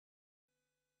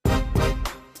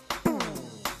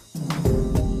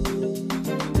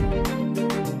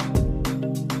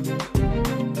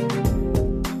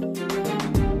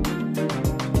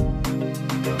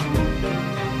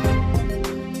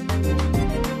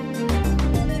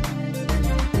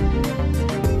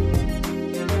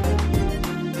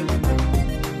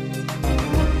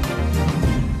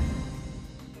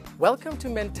Welcome to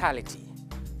Mentality,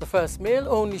 the first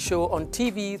male-only show on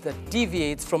TV that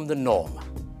deviates from the norm.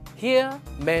 Here,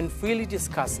 men freely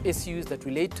discuss issues that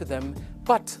relate to them,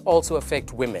 but also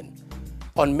affect women.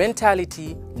 On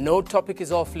Mentality, no topic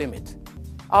is off-limit.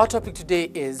 Our topic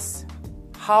today is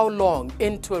how long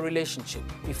into a relationship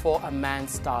before a man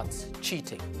starts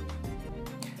cheating.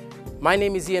 My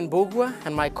name is Ian Bogwa,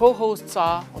 and my co-hosts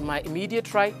are, on my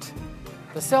immediate right,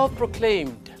 the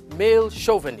self-proclaimed male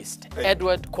chauvinist,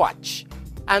 Edward Quach,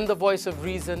 and the voice of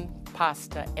reason,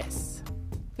 Pastor S.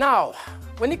 Now,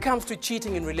 when it comes to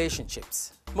cheating in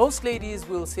relationships, most ladies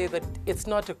will say that it's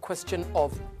not a question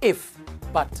of if,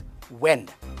 but when.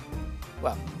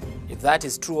 Well, if that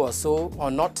is true or so or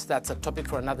not, that's a topic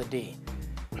for another day.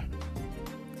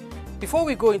 Before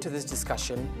we go into this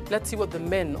discussion, let's see what the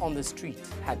men on the street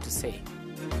had to say.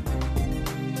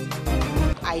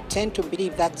 I tend to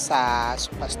believe that's a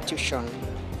superstition.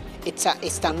 It's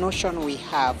a notion we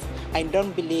have. I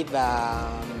don't believe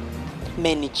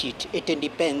men cheat. It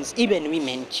depends. Even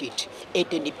women cheat.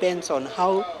 It depends on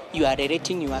how you are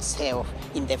relating yourself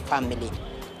in the family.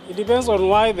 It depends on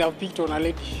why they have picked on a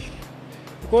lady.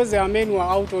 Because there are men who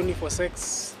are out only for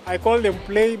sex. I call them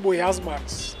playboy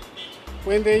husbands.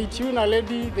 When they tune a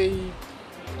lady,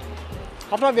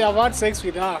 after they have had sex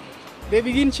with her, they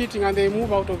begin cheating and they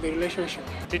move out of the relationship.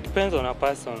 It depends on a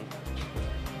person.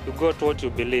 You got what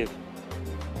you believe.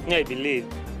 Me, I believe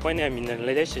when I'm in a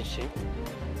relationship,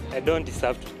 I don't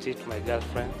deserve to cheat my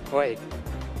girlfriend. Why?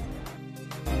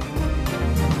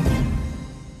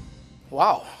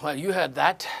 Wow, well, you heard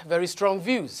that. Very strong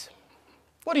views.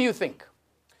 What do you think?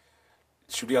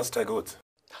 Should we ask Tiger Woods?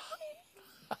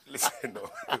 Listen, no.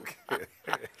 Okay.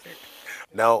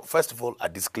 Now, first of all, a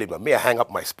disclaimer. May I hang up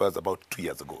my Spurs about 2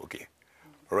 years ago, okay?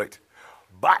 All right.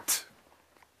 But,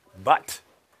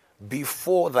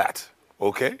 before that,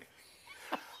 okay?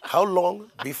 How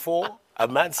long before a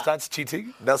man starts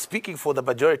cheating? Now, speaking for the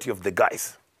majority of the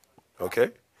guys, okay?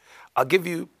 I'll give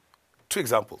you 2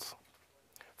 examples.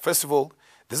 First of all,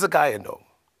 there's a guy I know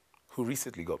who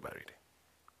recently got married,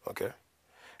 okay?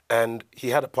 And he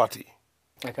had a party.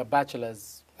 Like a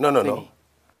bachelor's No.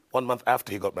 1 month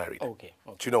after he got married. Okay.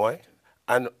 Do you know why?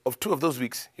 And of 2 of those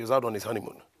weeks, he was out on his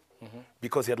honeymoon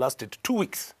because he had lasted 2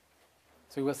 weeks.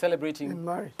 So we were celebrating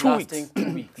 2 lasting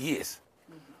 2 weeks. Yes.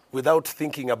 Without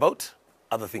thinking about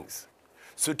other things.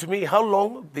 So to me, how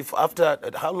long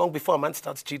before a man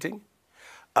starts cheating?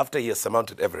 After he has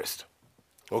surmounted Everest.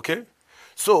 Okay?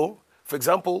 So, for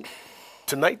example,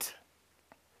 tonight,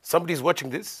 somebody's watching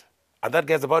this, and that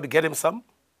guy's about to get him some.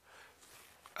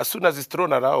 As soon as he's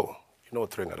thrown a rao, you know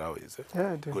what throwing a rao is, eh?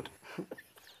 Yeah, I do. Good.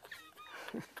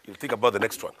 You think about the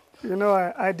next one. You know,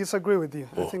 I disagree with you.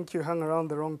 I think you hang around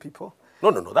the wrong people. No,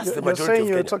 that's the majority You're saying of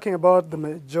you're Kenya. talking about the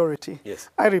majority. Yes.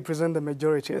 I represent the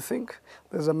majority, I think.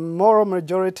 There's a moral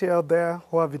majority out there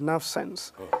who have enough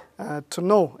sense to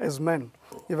know as men.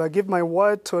 If I give my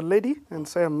word to a lady and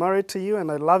say I'm married to you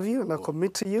and I love you and I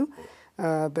commit to you,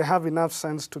 they have enough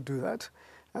sense to do that.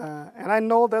 And I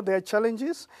know that there are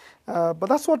challenges, but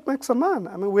that's what makes a man.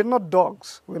 I mean, we're not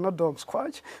dogs. We're not dogs,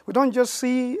 Quach. We don't just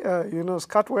see,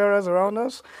 skirt wearers around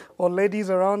us or ladies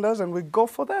around us and we go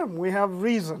for them. We have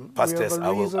reason. Pastor,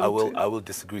 I will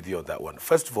disagree with you on that one.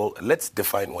 First of all, let's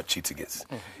define what cheating is.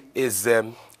 Is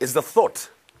the thought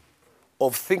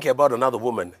of thinking about another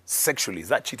woman sexually, is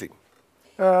that cheating?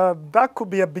 That could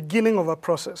be a beginning of a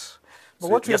process. But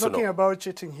So what we're yes or talking no? about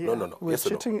cheating here, No. Yes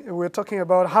or no? we're talking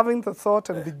about having the thought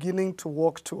and beginning to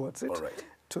walk towards it. All right.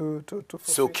 To So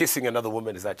fulfill. kissing another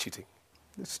woman, is that cheating?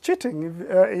 It's cheating.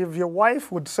 If your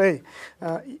wife would say,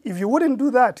 if you wouldn't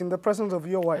do that in the presence of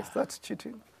your wife, that's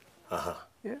cheating.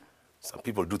 Yeah. Some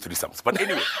people do threesomes. But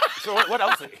anyway, so what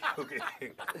I'm saying,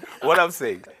 what I'm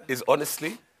saying is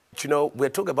honestly, we're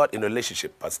talking about in a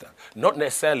relationship, Pastor, not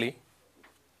necessarily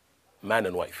man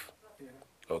and wife.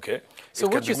 Okay? So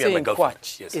It what can you're be me and my saying, girlfriend.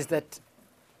 Quach, Yes. is that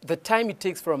the time it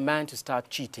takes for a man to start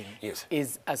cheating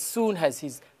is as soon as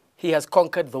he has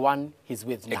conquered the one he's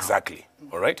with now. Exactly.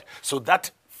 All right? So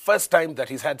that first time that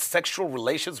he's had sexual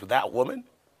relations with that woman,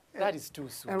 That is too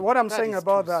soon. And what I'm That saying is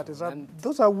about too that soon. is that And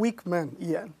those are weak men,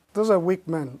 Ian. Those are weak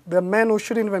men. They're men who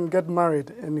shouldn't even get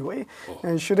married anyway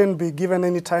and shouldn't be given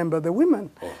any time by the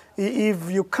women.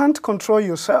 If you can't control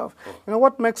yourself,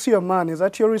 what makes you a man is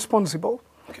that you're responsible.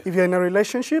 Okay. If you're in a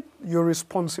relationship, you're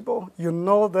responsible. You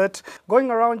know that going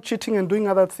around cheating and doing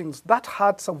other things, that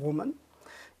hurts a woman.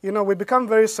 We become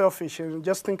very selfish and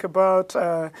just think about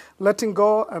letting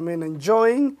go,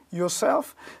 enjoying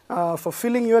yourself,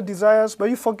 fulfilling your desires, but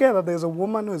you forget that there's a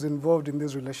woman who is involved in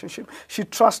this relationship. She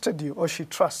trusted you or she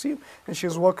trusts you and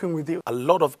she's working with you. a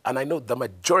lot of, and I know the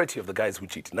majority of the guys who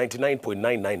cheat,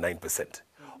 99.999%,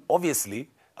 obviously,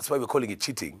 that's why we're calling it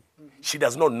cheating. She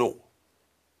does not know.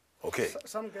 Okay.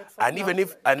 Some get And even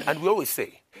if, and we always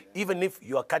say, even if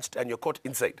you are catched and you're caught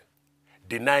inside,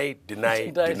 deny.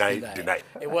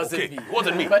 It wasn't Okay, me. it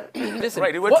wasn't me. But listen,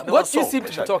 Right, it what was you so. seem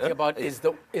to be talking about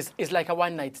is like a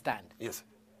one-night stand. Yes.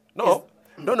 No.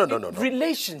 No.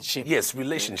 Relationship. Yes,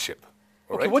 relationship.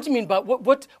 All Okay, right? what do you mean by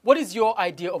what is your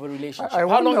idea of a relationship? I How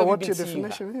wonder long have you what been your seeing her?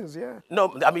 definition is, yeah.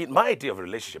 No, I mean, my idea of a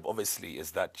relationship, obviously,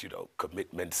 is that,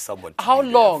 commitment, someone to How be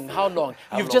there long? for- How long?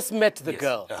 How You've long? just met the Yes,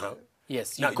 girl. uh-huh.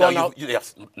 Yes, Now, you've gone now out.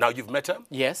 yes, now you've met her.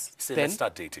 Yes. Say, Then let's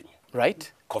start dating.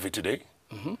 right. Coffee today,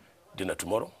 dinner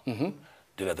tomorrow,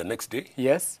 dinner the next day.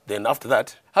 Yes. Then after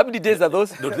that, How many days are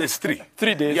those? no, there's 3.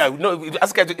 3 days. Yeah, no,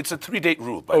 it's a 3-date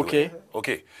rule, by Okay. the way.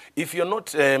 Okay. If you're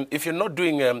not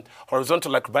doing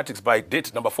horizontal acrobatics by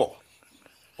date number 4,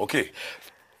 okay.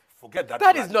 Forget that.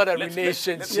 That plan. is not a Let's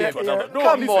relationship. move to another- No,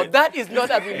 Come on, listen. that is not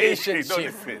a No, relationship.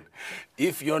 listen.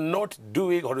 If you're not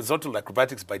doing horizontal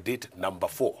acrobatics by date number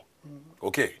 4,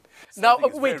 okay. Now,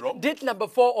 something is very wait, wrong. date number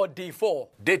 4 or day 4?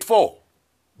 Date 4.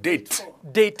 Date.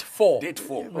 Date 4. Date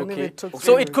 4. Even if Okay. it took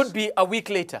So 3 it could weeks. be a week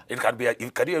later. It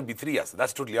can even be 3 years.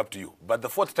 That's totally up to you. But the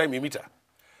 4th time you meet her,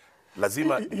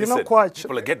 lazima, You know, listen, Kwach,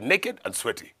 people get naked and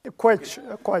sweaty. Quite.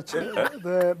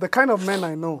 The kind of men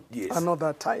I know Yes. are not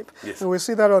that type. Yes. And we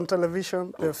see that on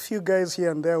television. There are a few guys here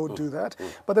and there who do that.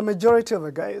 But the majority of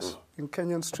the guys in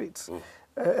Kenyan streets,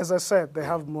 as I said, they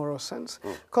have moral sense.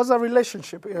 Because a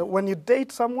relationship, when you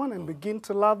date someone and begin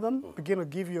to love them, begin to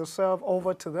give yourself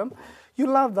over to them, you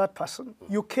love that person.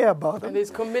 You care about them. And there's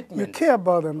commitment. You care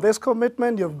about them. There's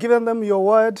commitment. You've given them your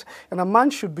word. And a man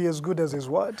should be as good as his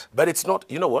word. But it's not,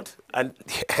 you know what? And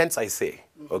hence I say,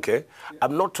 okay,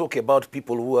 I'm not talking about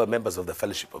people who are members of the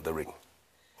Fellowship of the Ring.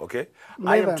 Okay?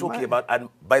 I Neither am am talking I. about, and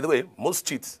by the way, most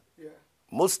cheats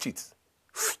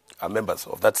are members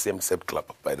of that same club,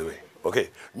 by the way. Okay?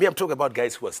 Me, I'm talking about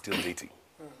guys who are still dating.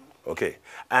 Okay?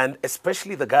 And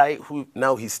especially the guy who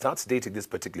now he starts dating this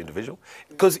particular individual,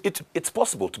 because it's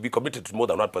possible to be committed to more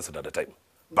than one person at a time,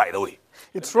 by the way.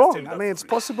 It's wrong. I mean, it's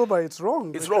possible, but it's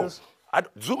wrong. It's wrong. because-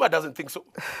 Zuma doesn't think so.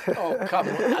 Oh, come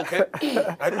on. Okay?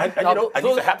 and Now,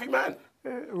 he's a happy man.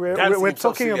 We're Dancing talking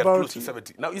himself silly at about close to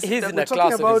 70. Now, you see, He's that- in we're a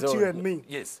class talking of his about own. you and me.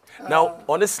 Yes. Now,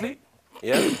 honestly,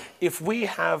 yeah, if we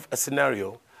have a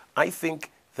scenario, I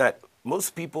think that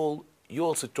most people, you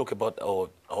also talk about,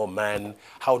 oh man,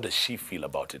 how does she feel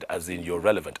about it, as in your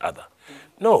relevant other?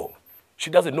 No, she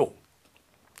doesn't know.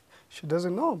 She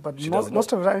doesn't know, but doesn't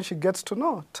most of the time she gets to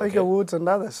know. Tiger Woods and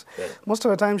others. Most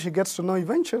of the time she gets to know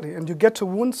eventually, and you get to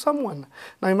wound someone.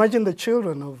 Now imagine the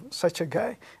children of such a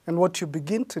guy and what you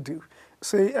begin to do.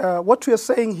 See, what we are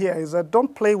saying here is that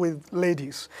don't play with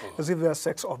ladies as if they are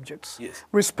sex objects. Yes.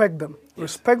 Respect them.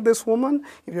 Respect this woman.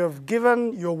 If you have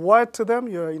given your word to them,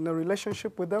 you're in a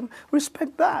relationship with them,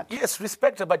 respect that. Yes,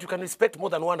 respect her, but you can respect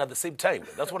more than one at the same time.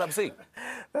 That's what I'm saying.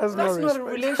 That's That's no not a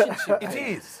respect. relationship. It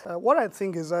is. What I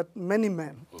think is that many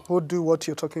men who do what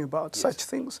you're talking about, such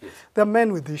things, they're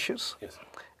men with issues. Yes.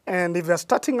 And if they're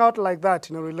starting out like that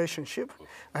in a relationship,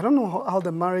 I don't know how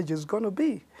the marriage is going to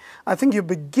be. I think you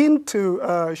begin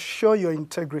to show your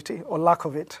integrity or lack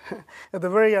of it at the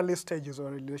very early stages of a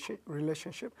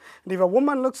relationship. And if a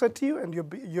woman looks at you and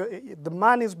the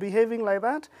man is behaving like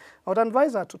that, I would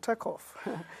advise her to take off.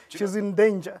 She's in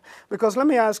danger. Because let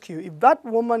me ask you, if that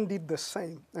woman did the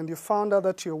same and you found out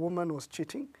that your woman was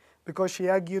cheating, because she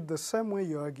argued the same way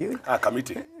you argued,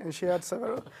 Committee. and she had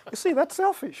several. You see, that's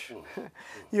selfish.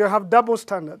 You have double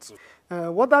standards.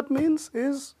 What that means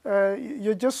is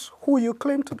you're just who you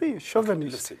claim to be,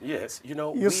 chauvinist. Listen, yes, you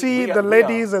know. You see the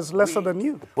ladies as lesser than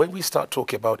you. When we start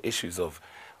talking about issues of,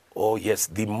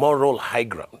 the moral high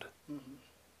ground,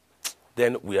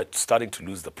 then we are starting to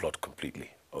lose the plot completely,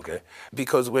 okay?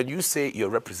 Because when you say you're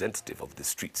representative of the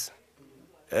streets,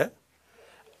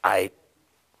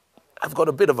 I've got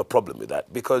a bit of a problem with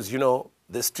that because,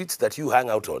 the streets that you hang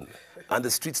out on and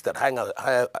the streets that hang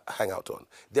out on,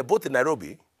 they're both in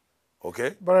Nairobi,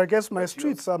 okay? But I guess my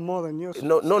streets are more than yours.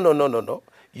 No.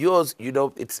 Yours,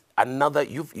 it's another,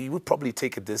 you would probably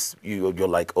take it this, you're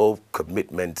like,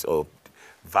 commitment or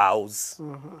vows,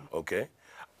 okay?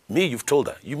 Me, you've told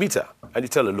her, you meet her and you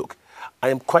tell her, look, I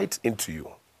am quite into you,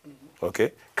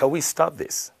 okay? Can we start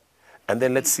this? And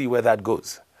then let's see where that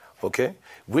goes. Okay?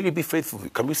 Will you be faithful?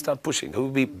 Can we start pushing? Can we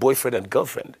be boyfriend and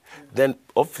girlfriend? Then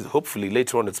hopefully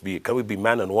later on can we be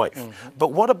man and wife? But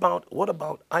what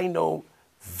about, I know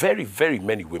very, very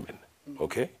many women,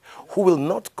 okay, who will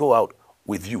not go out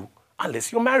with you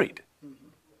unless you're married.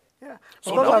 Yeah.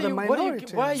 So Those now- are the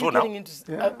minority. Why are you So now- getting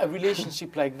into a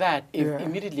relationship like that if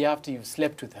immediately after you've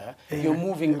slept with her, you're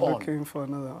moving You're on? looking for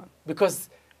another one. Because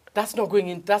That's not going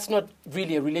in. That's not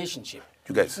really a relationship.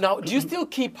 You guys. Now, do you still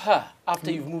keep her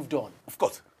after you've moved on? Of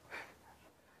course.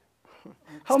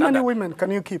 How many women can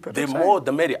you keep at The a time? more,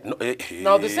 the merrier. No,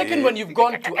 Now, the second one you've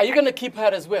gone to, are you going to keep her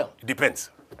as well? It depends.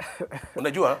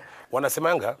 Unajua,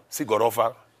 wanasemanga, si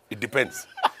gorofa. It depends.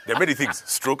 There are many things.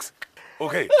 Strokes.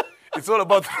 Okay. It's all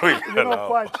about throwing. You know,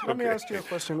 quite. Let me ask you a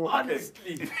question.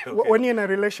 Honestly. When you're in a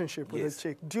relationship with a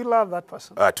chick, do you love that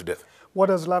person? To death. What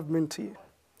does love mean to you?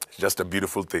 It's just a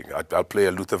beautiful thing. I'll play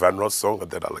a Luther Vandross song and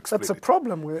then I'll explain That's a it.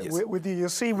 problem with you. You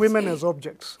see women as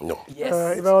objects. No.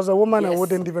 Yes. If I was a woman, I Yes.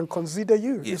 wouldn't even consider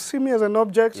you. You Yes. see me as an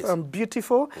object, Yes. I'm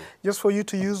beautiful, just for you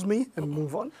to use me and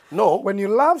move on. No. When you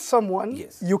love someone,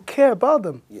 Yes. you care about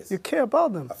them. Yes. You care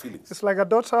about them. Our feelings. It's like a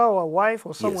daughter or a wife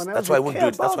or someone Yes, else. that's why I you wouldn't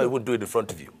care do it. That's about why I them. wouldn't do it in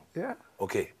front of you. Yeah.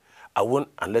 Okay. I won't,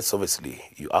 unless obviously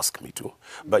you ask me to.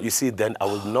 But you see, then I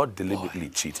will not deliberately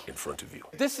cheat in front of you.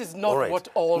 This is not All right. what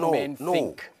all No, men no,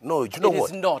 think. no, you know It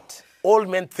what? is not. All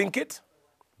men think it,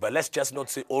 but let's just not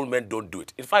say all men don't do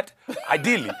it. In fact,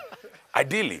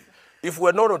 ideally, if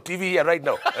we're not on TV here right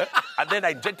now, and then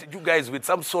I injected you guys with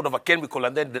some sort of a chemical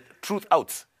and then the truth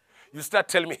out, you start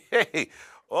telling me, hey,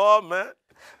 oh man.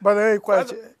 By the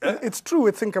way, it's true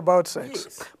we think about sex.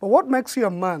 Yes. But what makes you a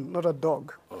man, not a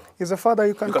dog, is the fact that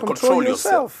you can control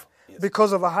yourself Yes.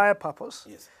 because of a higher purpose.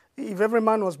 Yes. If every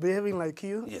man was behaving like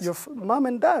you, Yes. your mom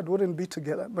and dad wouldn't be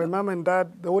together. My mom and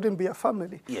dad, there wouldn't be a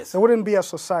family. Yes. There wouldn't be a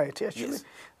society, actually. Yes.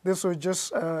 This would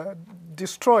just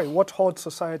destroy what holds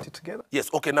society together. Yes,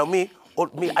 okay, now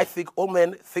I think all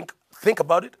men think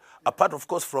about it, apart, of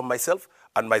course, from myself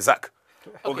and my Zach.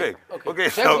 Okay.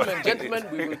 Gentlemen,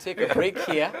 we will take a break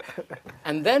here,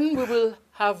 and then we will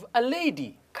have a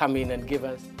lady come in and give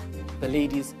us the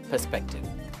lady's perspective.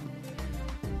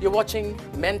 You're watching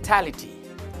Mentality.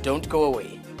 Don't go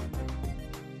away.